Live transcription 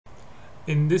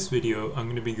In this video, I'm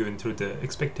going to be going through the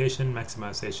expectation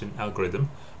maximization algorithm,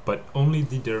 but only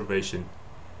the derivation.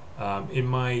 In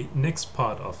my next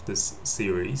part of this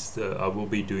series, I will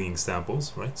be doing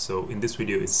examples, right? So in this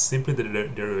video, it's simply the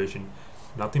derivation,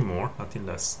 nothing more, nothing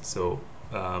less. So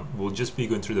we'll just be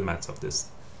going through the maths of this.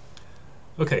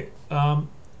 Okay,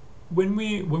 when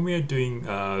we're doing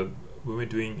a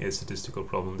statistical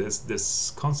problem,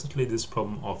 there's constantly this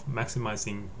problem of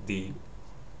maximizing the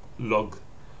log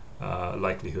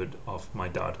likelihood of my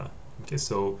data. Okay,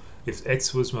 so if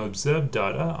x was my observed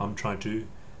data, I'm trying to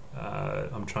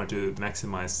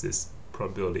maximize this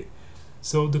probability.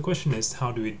 So the question is,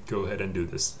 how do we go ahead and do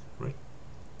this, right?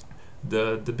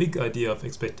 The big idea of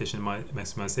expectation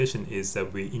maximization is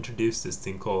that we introduce this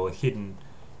thing called a hidden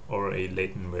or a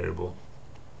latent variable.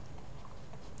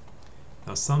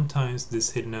 Now sometimes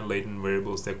these hidden and latent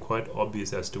variables, they're quite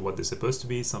obvious as to what they're supposed to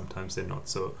be, sometimes they're not.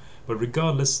 So, but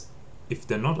regardless, if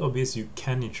they're not obvious, you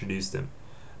can introduce them.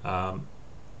 Now,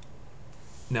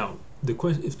 the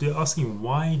question, if they're asking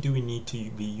why do we need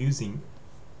to be using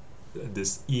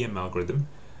this EM algorithm,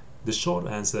 the short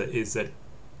answer is that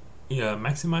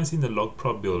maximizing the log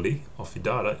probability of your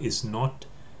data is not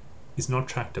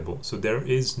tractable. So there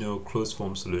is no closed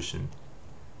form solution.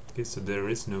 Okay, so there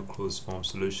is no closed form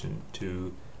solution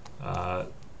to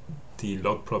the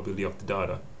log probability of the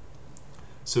data.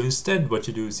 So instead, what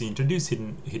you do is you introduce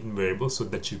hidden variables so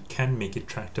that you can make it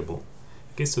tractable.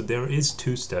 Okay, so there is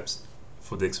two steps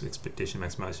for the expectation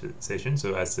maximization.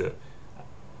 So as the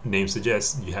name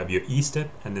suggests, you have your E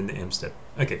step and then the M step.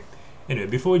 Okay, anyway,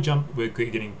 before we jump, we're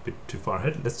getting a bit too far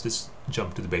ahead. Let's just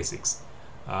jump to the basics.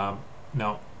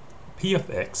 Now, P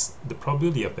of x, the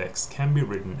probability of x, can be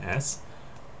written as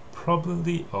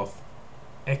probability of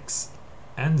x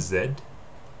and z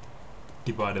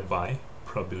divided by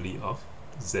probability of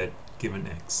z given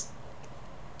x.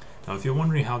 Now if you're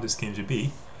wondering how this came to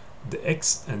be, the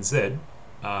x and z,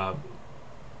 the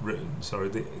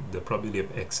probability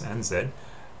of x and z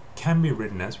can be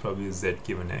written as probability of z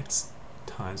given x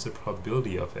times the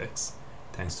probability of x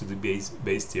thanks to the Bayes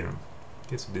theorem.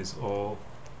 Okay, so this is all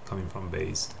coming from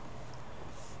Bayes.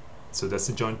 So that's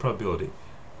the joint probability.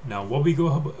 Now what we go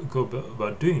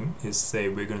about doing is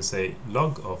we're going to say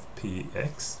log of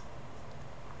px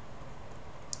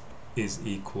is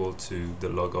equal to the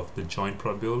log of the joint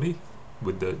probability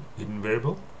with the hidden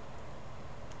variable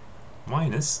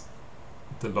minus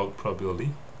the log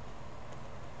probability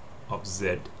of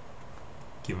z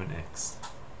given x.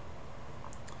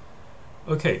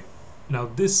 Okay, now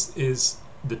this is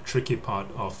the tricky part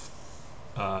of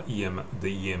the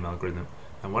EM algorithm.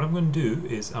 And what I'm going to do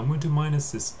is I'm going to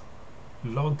minus this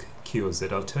log q of z.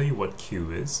 I'll tell you what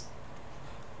q is.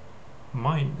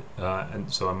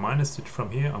 And so I minus it from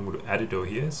here. I'm going to add it over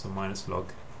here. So minus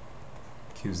log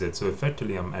qz. So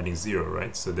effectively, I'm adding 0,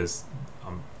 right? So there's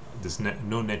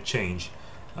no net change.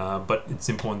 But it's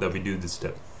important that we do this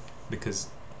step,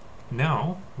 because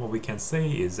now what we can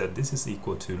say is that this is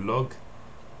equal to log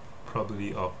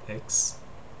probability of x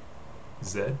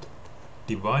z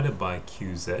divided by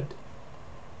qz.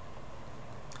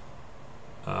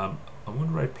 I'm going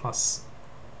to write plus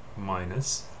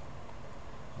minus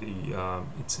the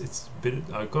it's a bit,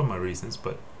 I got my reasons,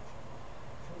 but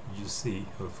you see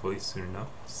hopefully soon enough,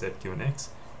 z given x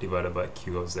divided by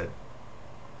q of z.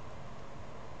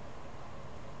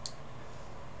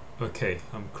 Okay,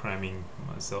 I'm cramming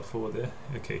myself over there.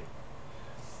 Okay,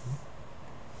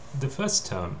 the first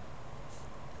term,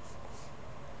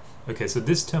 okay, so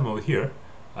this term over here,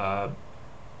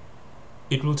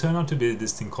 it will turn out to be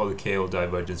this thing called the KL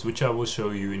divergence, which I will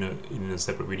show you in a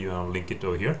separate video, and I'll link it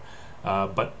over here.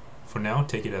 But for now,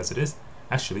 take it as it is.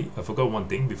 Actually, I forgot one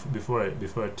thing before I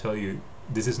tell you.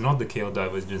 This is not the KL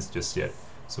divergence just yet.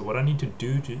 So what I need to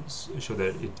do to show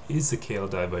that it is the KL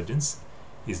divergence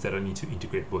is that I need to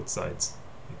integrate both sides.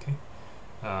 Okay.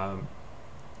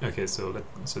 Okay. So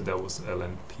that was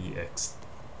ln px.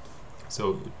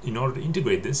 So in order to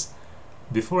integrate this,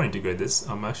 before I integrate this,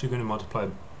 I'm actually going to multiply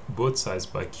both sides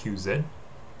by qz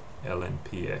ln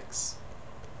px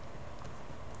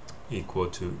equal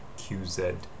to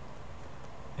qz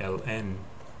ln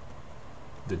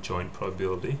the joint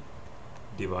probability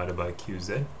divided by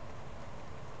qz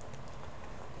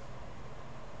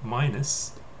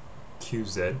minus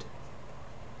qz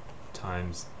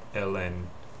times ln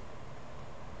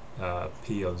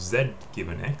p of z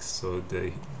given x, so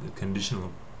the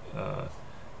conditional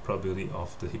probability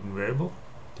of the hidden variable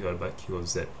divided by q of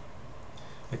z.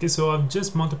 Okay, so I've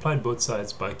just multiplied both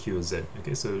sides by q of z.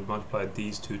 Okay, so multiplied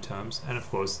these two terms and of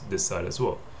course this side as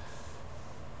well.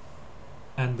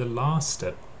 And the last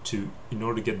step in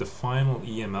order to get the final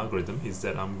EM algorithm is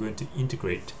that I'm going to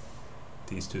integrate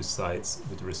these two sides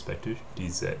with respect to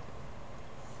dz.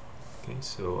 Okay,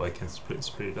 so I can split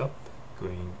it up,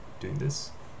 doing this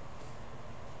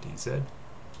dz.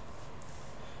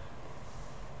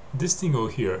 This thing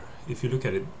over here, if you look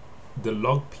at it, the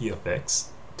log p of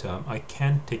x term, I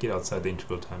can't take it outside the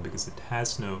integral term because it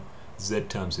has no z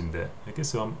terms in there. Okay,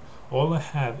 so all I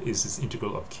have is this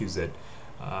integral of qz.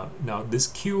 Now this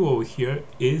q over here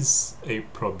is a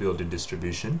probability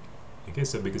distribution. Okay,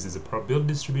 so because it's a probability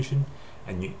distribution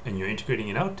and you're integrating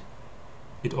it out,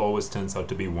 it always turns out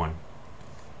to be 1.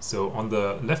 So on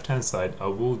the left hand side, I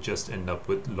will just end up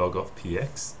with log of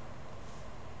px.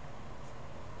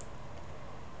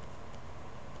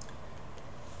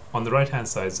 On the right hand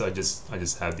side, so I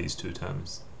just have these two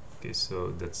terms. Okay,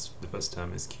 so that's the first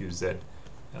term is qz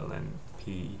ln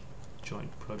p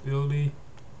joint probability,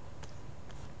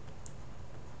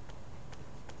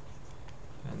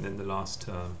 and then the last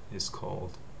term is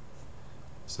called,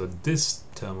 so this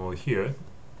term over here,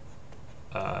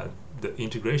 the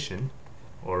integration,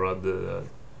 or rather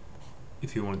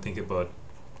if you want to think about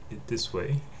it this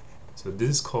way, so this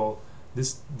is called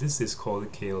this is called the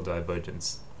KL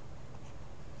divergence.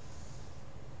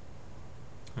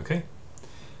 Okay.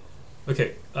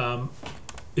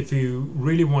 If you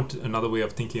really want another way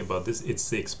of thinking about this, it's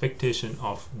the expectation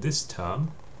of this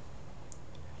term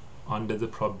under the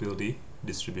probability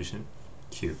distribution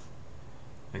Q.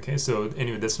 Okay, so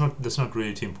anyway, that's not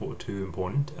really too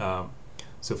important.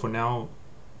 So for now,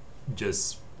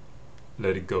 just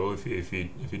let it go if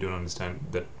you don't understand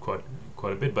that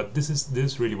quite a bit. But this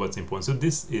is really what's important. So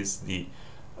this is the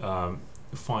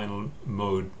final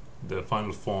mode, the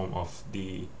final form of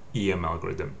the EM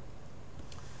algorithm.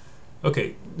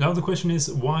 Okay, now the question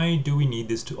is, why do we need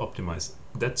this to optimize?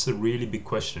 That's a really big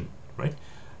question, right?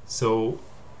 So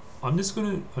I'm just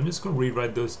gonna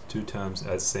rewrite those two terms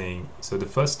as saying, so the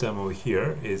first term over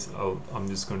here is, I'm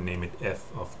just gonna name it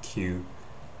f of q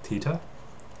theta.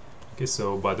 Okay,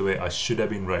 so by the way, I should have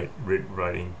been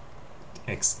writing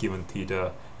x given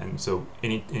theta, and so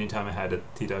anytime I had a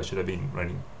theta, I should have been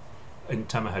writing,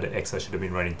 anytime I had an x, I should have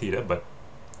been writing theta, but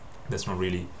that's not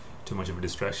really too much of a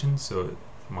distraction. So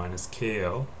minus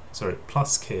KL, sorry,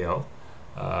 plus KL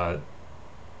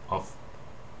of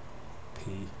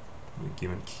P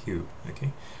given Q.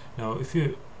 Okay, now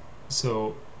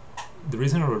so the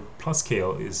reason I wrote plus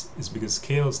KL is because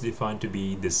KL is defined to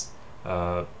be this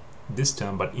this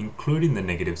term, but including the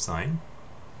negative sign.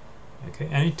 Okay,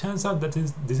 and it turns out that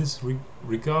this is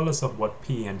regardless of what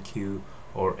P and Q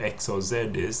or X or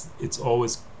Z is, it's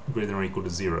always greater than or equal to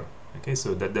 0. Okay,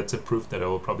 so that's a proof that I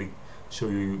will probably show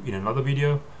you in another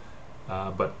video,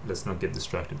 but let's not get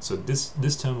distracted. So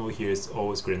this term over here is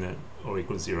always greater than or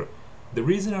equal to 0. The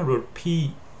reason I wrote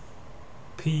P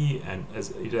and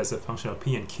as a function of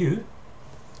P and Q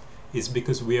is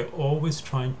because we are always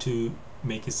trying to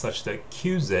make it such that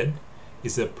QZ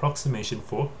is an approximation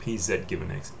for PZ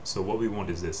given X. So what we want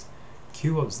is this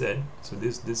Q of Z. So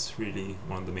this is really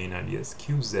one of the main ideas.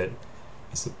 QZ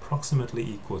is approximately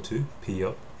equal to P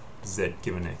of Z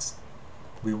given X.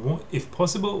 We want, if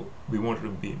possible, we want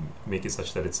to make it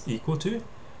such that it's equal to,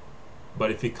 but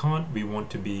if we can't, we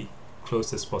want to be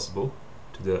close as possible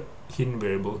to the hidden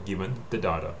variable given the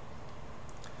data.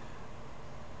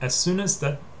 As soon as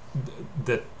that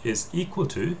is equal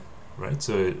to, right,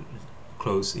 so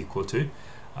close equal to,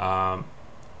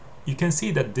 you can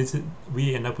see that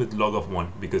we end up with log of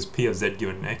 1 because P of Z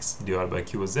given X divided by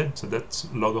Q of Z, so that's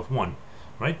log of 1,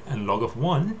 right? And log of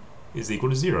 1 is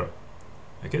equal to 0.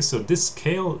 Okay, so this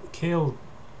KL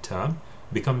term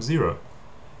becomes 0,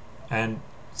 and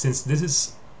since this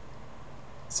is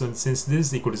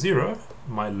equal to 0,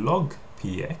 my log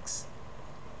px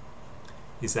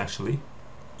is actually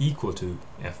equal to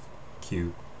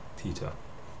fq theta.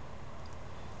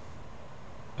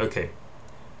 Okay,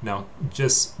 now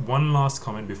just one last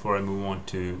comment before I move on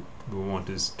to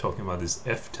talking about this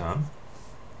f term.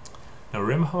 Now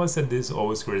remember how I said this is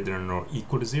always greater than or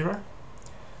equal to 0?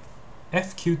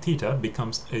 Fq theta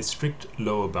becomes a strict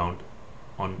lower bound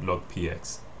on log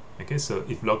px. Okay, so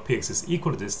if log px is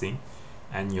equal to this thing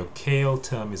and your KL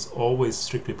term is always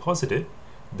strictly positive,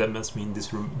 that must mean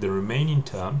the remaining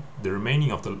term, the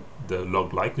remaining of the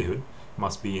log likelihood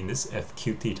must be in this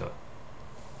fq theta.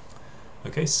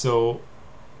 Okay, so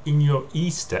in your E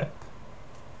step,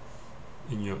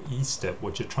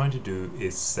 what you're trying to do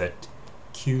is set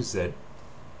qz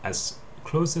as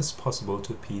close as possible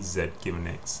to pz given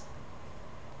x.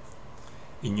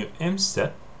 In your M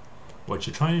step, what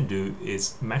you're trying to do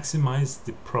is maximize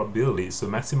the probability, so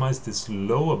maximize this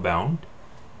lower bound.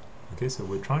 Okay, so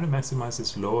we're trying to maximize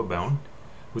this lower bound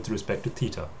with respect to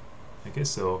theta. Okay,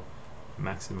 so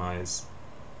maximize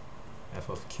f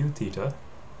of q theta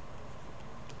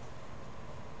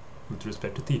with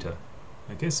respect to theta.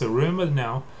 Okay, so remember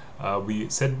now we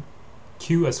set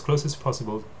q as close as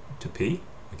possible to p.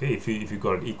 Okay, if you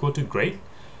got it equal to, great,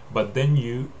 but then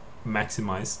you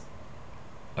maximize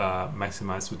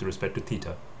with respect to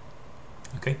theta.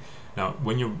 Okay, now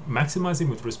when you're maximizing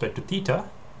with respect to theta,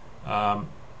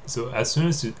 so as soon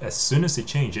as you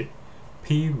change it,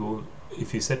 p will,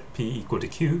 if you set p equal to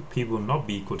q, p will not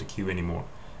be equal to q anymore,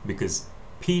 because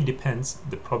p depends,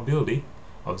 the probability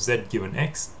of z given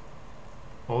x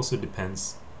also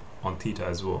depends on theta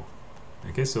as well.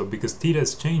 Okay, so because theta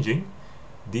is changing,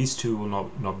 these two will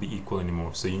not be equal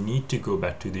anymore, so you need to go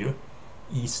back to your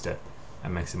e step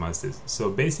and maximize this. So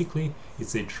basically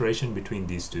it's the iteration between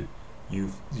these two. You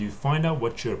find out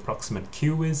what your approximate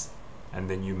q is, and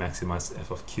then you maximize f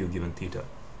of q given theta.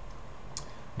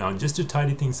 Now just to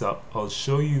tidy things up, I'll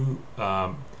show you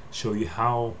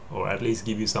how, or at least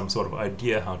give you some sort of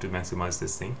idea how to maximize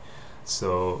this thing.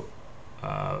 So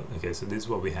okay, so this is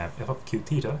what we have. F of q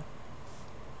theta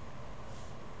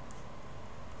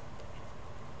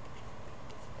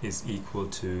is equal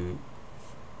to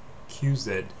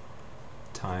qz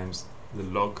times the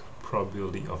log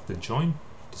probability of the joint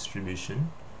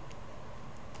distribution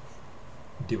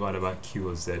divided by q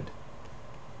of z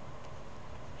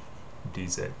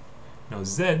dz. Now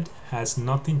z has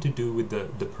nothing to do with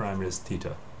the parameters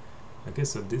theta. Okay,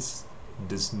 so this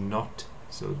does not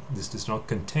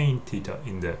contain theta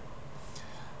in there.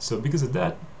 So because of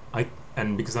that,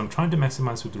 because I'm trying to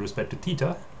maximize with respect to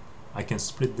theta, I can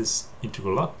split this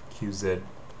integral up, qz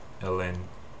ln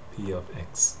p of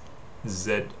x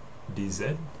z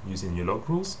dz using your log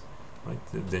rules, right?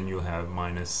 Then you have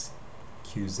minus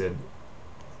qz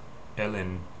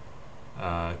ln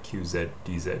qz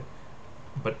dz.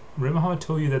 But remember how I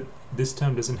told you that this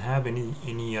term doesn't have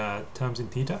any terms in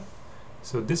theta?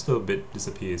 So this little bit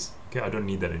disappears. Okay, I don't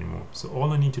need that anymore. So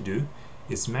all I need to do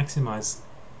is maximize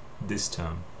this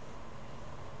term.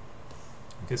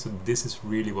 Okay, so this is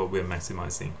really what we're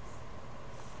maximizing.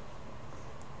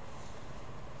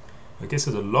 Okay,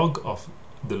 so the log of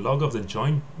the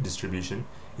joint distribution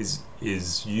is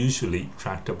usually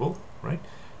tractable, right?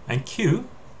 And q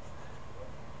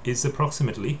is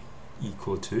approximately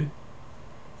equal to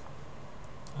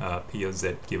p of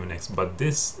z given x, but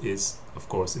this is of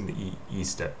course in the e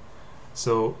step.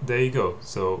 So there you go.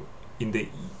 So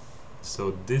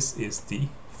this is the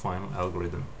final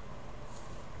algorithm,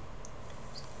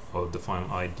 or the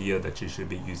final idea that you should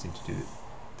be using to do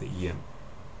the EM.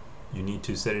 You need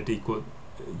to set it equal,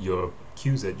 your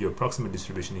qz, your approximate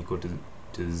distribution, equal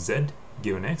to z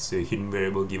given x, so your hidden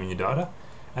variable given your data,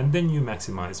 and then you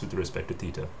maximize with respect to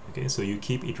theta. Okay, so you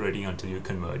keep iterating until you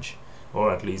converge,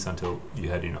 or at least until you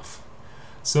had enough.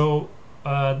 So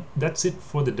that's it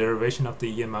for the derivation of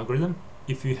the EM algorithm.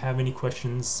 If you have any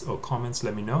questions or comments,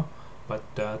 let me know. But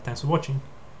thanks for watching.